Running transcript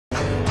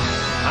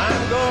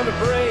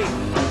gonna break.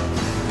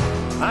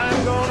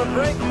 I'm gonna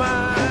break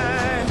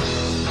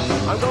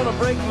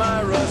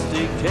my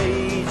rusty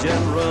cage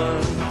and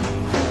run.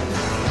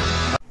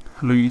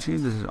 Hello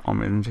YouTube, this is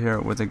Omid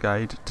here with a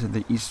guide to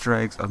the Easter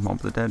eggs of Mob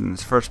of the Dead. In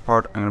this first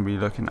part I'm going to be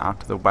looking at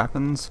the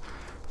weapons.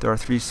 There are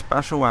 3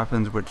 special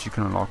weapons which you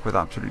can unlock with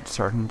absolute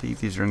certainty.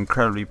 These are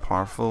incredibly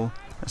powerful,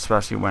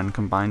 especially when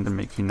combined and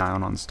make you nigh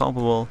on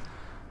unstoppable.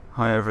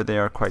 However, they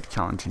are quite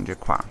challenging to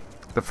acquire.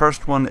 The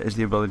first one is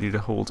the ability to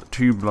hold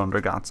 2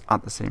 Blundergats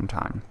at the same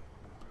time.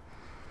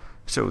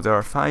 So there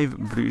are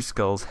 5 blue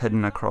skulls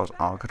hidden across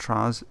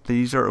Alcatraz.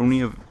 These are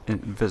only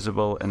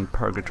visible in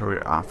Purgatory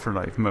or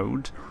Afterlife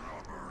mode.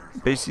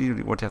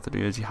 Basically what you have to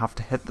do is you have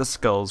to hit the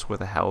skulls with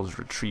a Hell's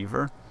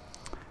Retriever.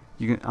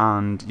 You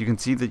can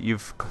see that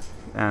you've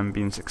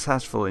been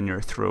successful in your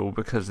throw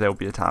because they'll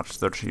be attached to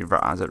the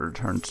Retriever as it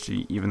returns to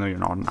you, even though you're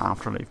not in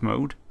Afterlife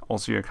mode.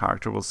 Also your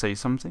character will say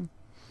something.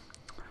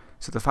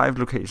 So the 5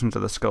 locations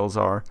of the skulls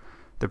are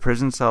the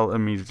prison cell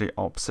immediately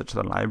opposite to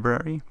the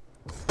library.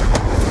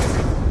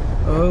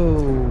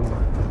 Oh,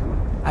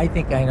 I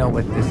think I know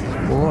what this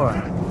is for.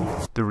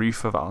 The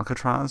reef of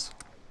Alcatraz.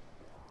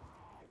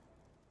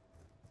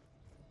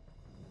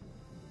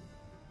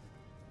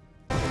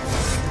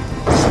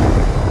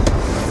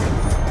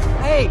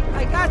 Hey,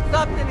 I got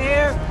something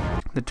here.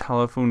 The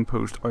telephone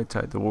post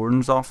outside the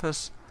warden's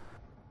office.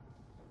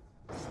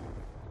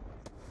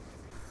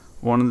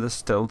 One of the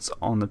stilts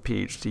on the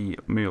PhD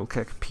Mule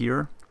Kick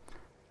Pier.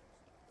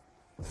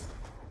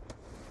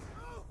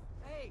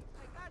 Hey,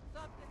 I got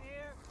something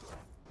here.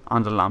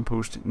 And a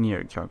lamppost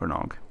near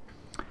Juggernog.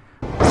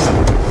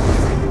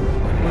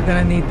 We're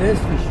gonna need this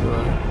for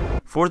sure.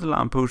 For the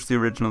lamppost, the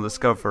original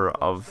discoverer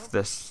of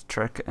this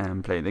trick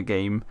and play the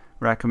game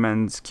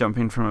recommends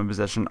jumping from a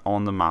position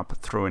on the map,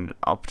 throwing it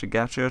up to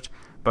get to it,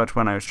 but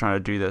when I was trying to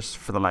do this,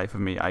 for the life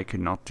of me, I could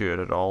not do it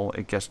at all.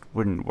 It just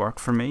wouldn't work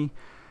for me.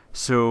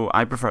 So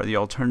I prefer the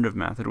alternative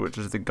method, which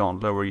is the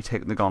gondola, where you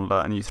take the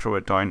gondola and you throw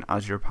it down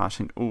as you're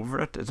passing over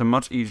it. It's a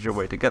much easier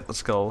way to get the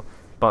skull,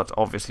 but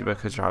obviously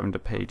because you're having to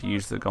pay to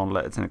use the gondola,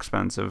 it's an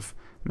expensive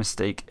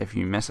mistake if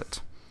you miss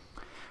it.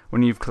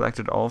 When you've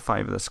collected all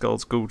 5 of the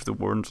skulls, go to the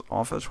warden's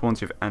office.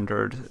 Once you've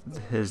entered,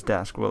 his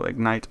desk will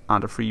ignite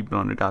and a free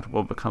Blundergat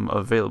will become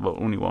available.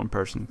 Only one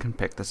person can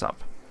pick this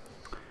up.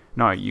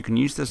 Now, you can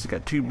use this to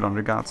get 2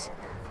 Blundergats,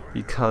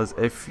 because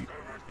if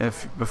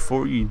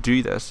before you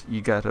do this, you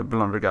get a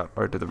Blundergat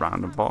out of the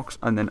random box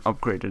and then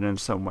upgrade it in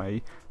some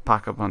way,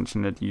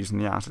 pack-a-punching it using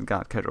the Acid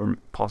Gat kit or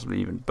possibly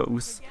even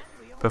both.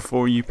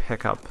 Before you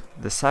pick up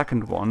the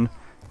second one,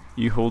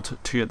 you hold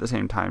 2 at the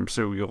same time,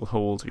 so you'll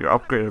hold your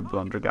upgraded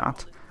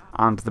Blundergat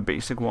and the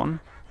basic one.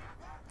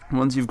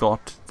 Once you've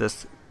got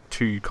this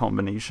 2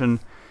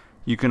 combination,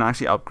 you can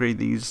actually upgrade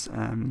these.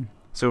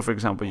 So for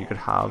example, you could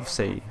have,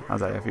 say,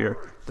 as I have here,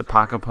 the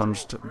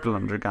Pack-a-Punched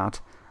Blundergat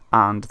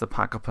and the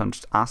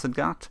Pack-a-Punched Acid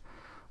Gat.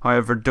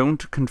 However,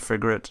 don't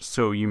configure it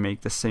so you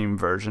make the same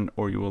version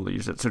or you will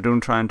lose it. So don't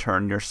try and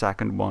turn your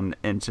second one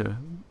into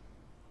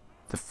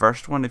the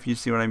first one, if you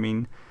see what I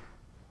mean.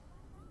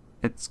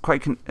 It's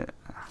quite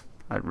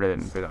I really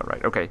didn't do that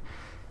right. Okay,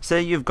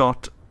 say you've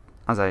got,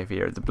 as I have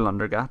here, the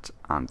Blundergat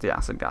and the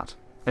Acid Gat.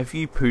 If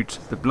you put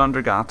the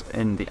Blundergat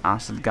in the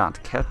Acid Gat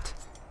kit,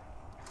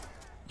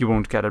 you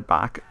won't get it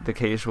back. The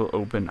case will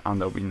open and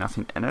there'll be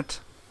nothing in it.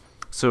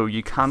 So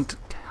you can't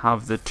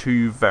have the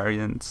 2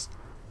 variants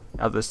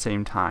at the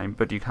same time,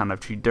 but you can have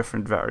 2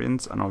 different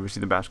variants, and obviously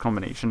the best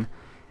combination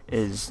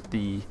is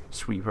the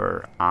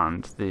Sweeper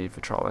and the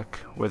Vitrolic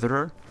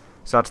Witherer.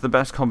 So that's the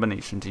best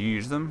combination to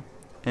use them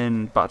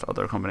in, but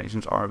other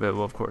combinations are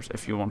available, of course,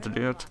 if you want to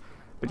do it.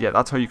 But yeah,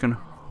 that's how you can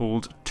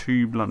hold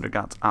 2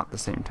 Blundergats at the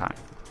same time.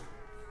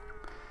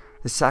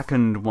 The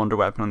second wonder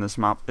weapon on this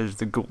map is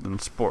the Golden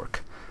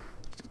Spork.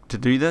 To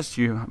do this,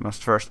 you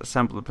must first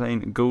assemble the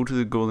plane, go to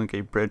the Golden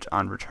Gate Bridge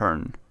and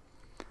return.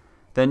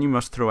 Then you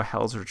must throw a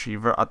Hell's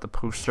Retriever at the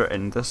poster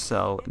in this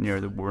cell near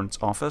the warden's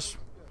office.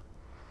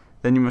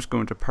 Then you must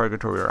go into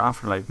Purgatory or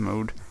Afterlife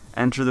mode,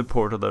 enter the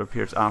portal that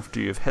appears after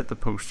you have hit the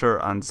poster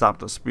and zap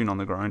the spoon on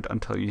the ground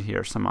until you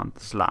hear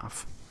Samantha's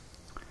laugh.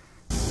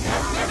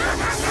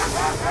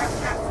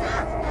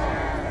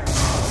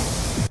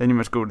 Then you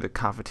must go to the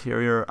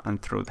cafeteria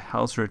and throw the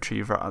Hell's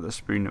Retriever at the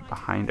spoon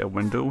behind a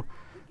window.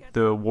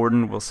 The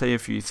warden will say a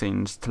few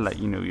things to let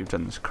you know you've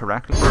done this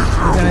correctly.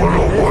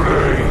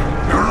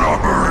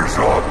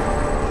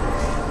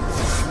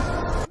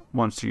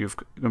 Once you've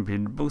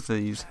completed both of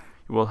these,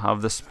 you will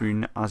have the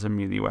spoon as a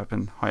melee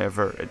weapon.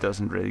 However, it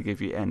doesn't really give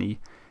you any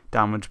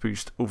damage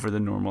boost over the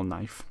normal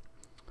knife.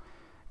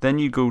 Then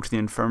you go to the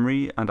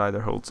infirmary and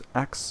either hold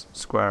X,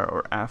 square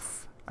or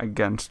F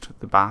against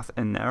the bath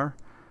in there,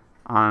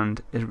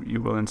 and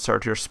you will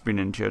insert your spoon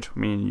into it,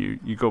 meaning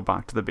you go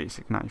back to the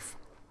basic knife.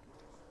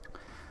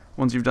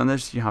 Once you've done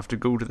this, you have to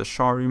go to the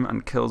shower room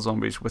and kill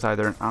zombies with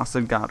either an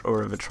Acid Gat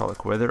or a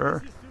Vitrolic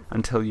Witherer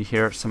until you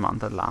hear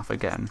Samantha laugh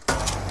again.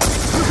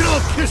 You can all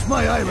kiss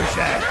my Irish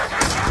ass!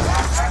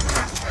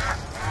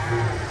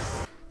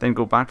 Then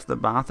go back to the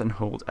bath and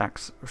hold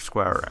X or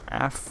square or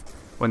F.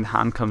 When the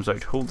hand comes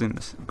out holding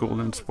this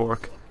Golden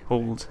Spork,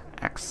 hold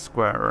X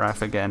square or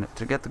F again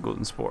to get the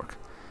Golden Spork.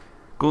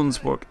 Golden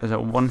Spork is a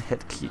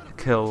one-hit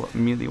kill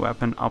melee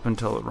weapon up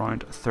until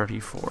round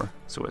 34,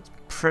 so it's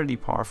pretty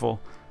powerful,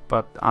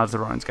 but as the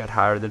rounds get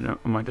higher, the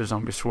amount of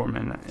zombies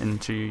swarming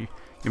into you,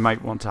 you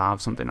might want to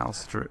have something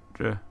else to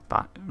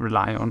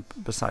rely on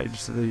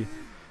besides the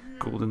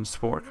Golden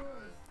Spork.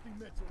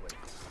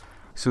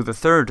 So the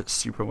third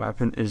super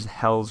weapon is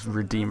Hell's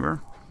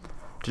Redeemer.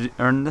 To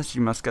earn this,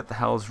 you must get the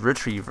Hell's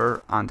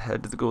Retriever and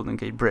head to the Golden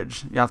Gate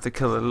Bridge. You have to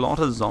kill a lot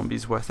of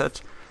zombies with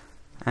it.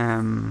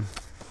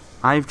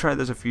 I've tried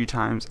this a few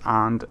times,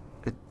 and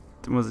it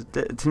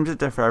seems to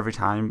differ every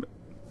time,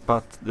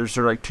 but there's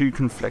sort of like two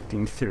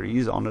conflicting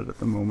theories on it at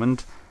the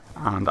moment,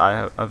 and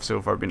I have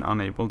so far been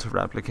unable to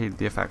replicate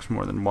the effects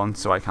more than once,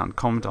 so I can't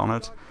comment on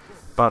it.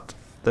 But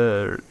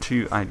the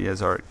two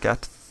ideas are: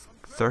 get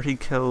 30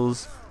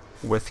 kills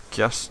with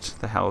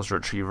just the Hell's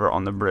Retriever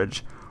on the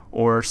bridge,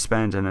 or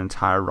spend an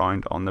entire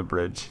round on the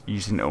bridge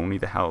using only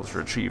the Hell's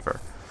Retriever.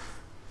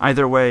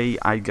 Either way,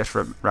 I guess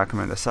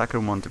recommend the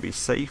second one to be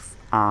safe,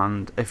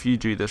 and if you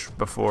do this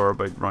before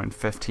about round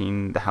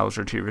 15, the Hell's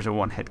Retriever is a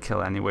one-hit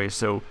kill anyway,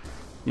 so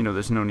you know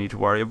there's no need to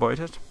worry about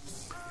it.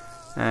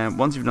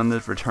 Once you've done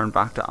this, return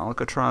back to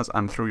Alcatraz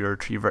and throw your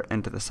Retriever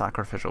into the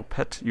sacrificial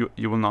pit.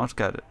 You will not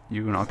get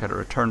a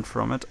return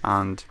from it,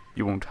 and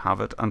you won't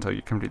have it until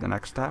you complete the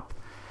next step.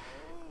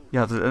 You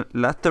have to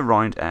let the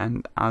round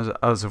end,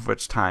 as of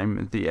which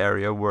time the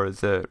area where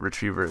the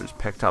Retriever is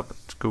picked up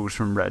goes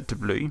from red to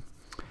blue.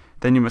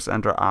 Then you must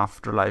enter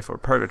Afterlife or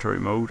Purgatory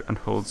mode and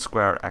hold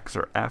square X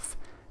or F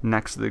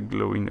next to the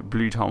glowing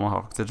blue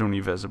tomahawk that's only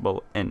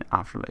visible in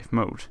Afterlife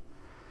mode.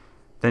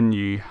 Then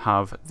you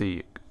have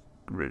the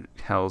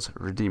Hell's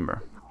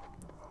Redeemer.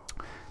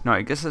 Now,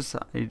 I guess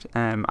aside,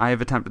 I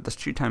have attempted this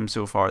 2 times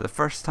so far. The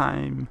first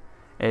time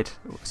it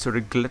sort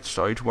of glitched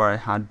out where I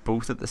had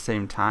both at the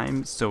same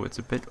time, so it's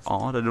a bit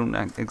odd. I don't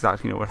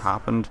exactly know what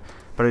happened,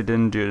 but I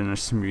didn't do it in a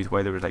smooth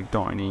way. There was like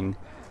downing,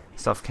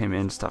 stuff came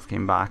in, stuff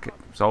came back. It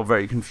was all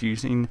very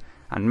confusing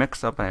and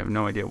mixed up. I have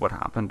no idea what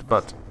happened,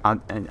 but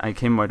I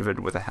came out of it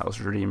with a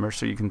Hell's Redeemer,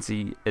 so you can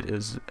see it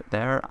is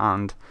there,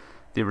 and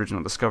the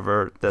original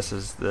Discover, this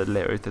is the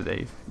layout that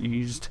they've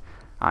used.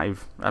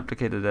 I've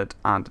replicated it,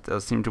 and it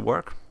does seem to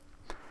work.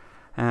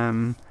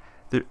 The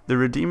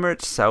Redeemer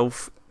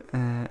itself,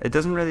 it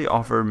doesn't really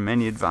offer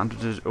many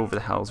advantages over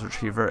the Hell's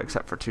Retriever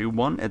except for 2.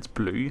 One, it's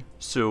blue,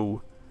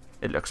 so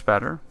it looks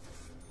better.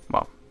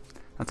 Well,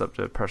 that's up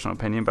to personal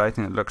opinion, but I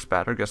think it looks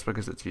better just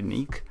because it's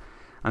unique.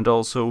 And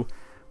also,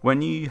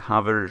 when you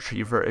have a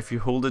Retriever, if you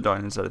hold it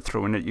down instead of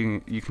throwing it,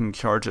 you can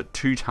charge it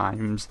 2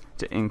 times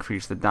to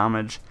increase the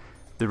damage.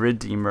 The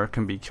Redeemer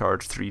can be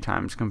charged 3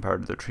 times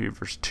compared to the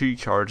Retriever's 2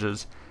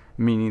 charges,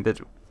 meaning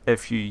that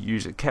if you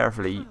use it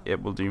carefully,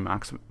 it will do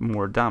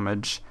more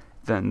damage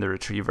than the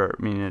Retriever,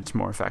 meaning it's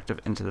more effective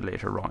into the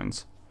later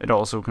rounds. It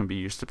also can be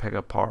used to pick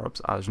up power-ups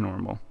as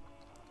normal.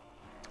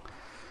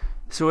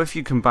 So if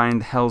you combine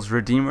the Hell's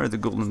Redeemer, the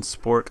Golden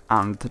Spork,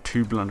 and the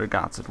 2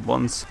 Blundergats at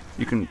once,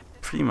 you can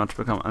pretty much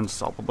become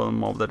unstoppable in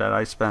Mob of the Dead.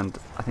 I spent,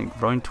 I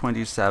think, round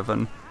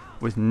 27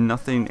 with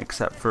nothing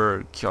except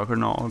for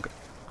Juggernog,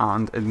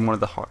 and in one of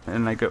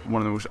the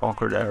most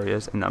awkward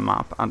areas in the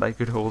map, and I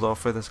could hold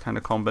off with this kind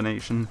of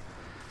combination.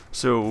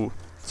 So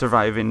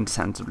surviving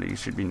sensibly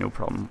should be no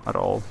problem at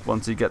all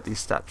once you get these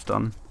steps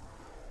done.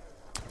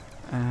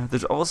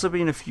 There's also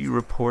been a few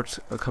reports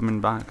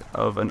coming back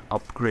of an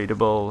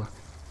upgradable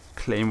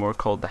claymore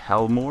called the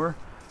Hellmore.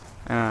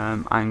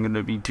 I'm going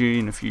to be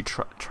doing a few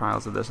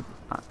trials of this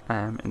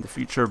in the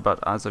future, but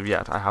as of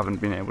yet I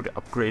haven't been able to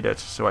upgrade it,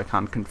 so I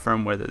can't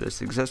confirm whether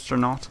this exists or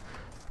not,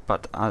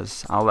 but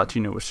I'll let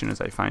you know as soon as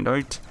I find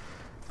out.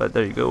 But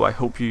there you go. I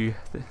hope you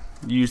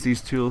use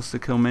these tools to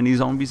kill many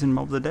zombies in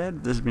Mob of the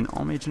Dead. This has been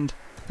Agent.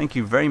 Thank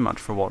you very much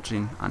for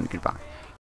watching, and goodbye.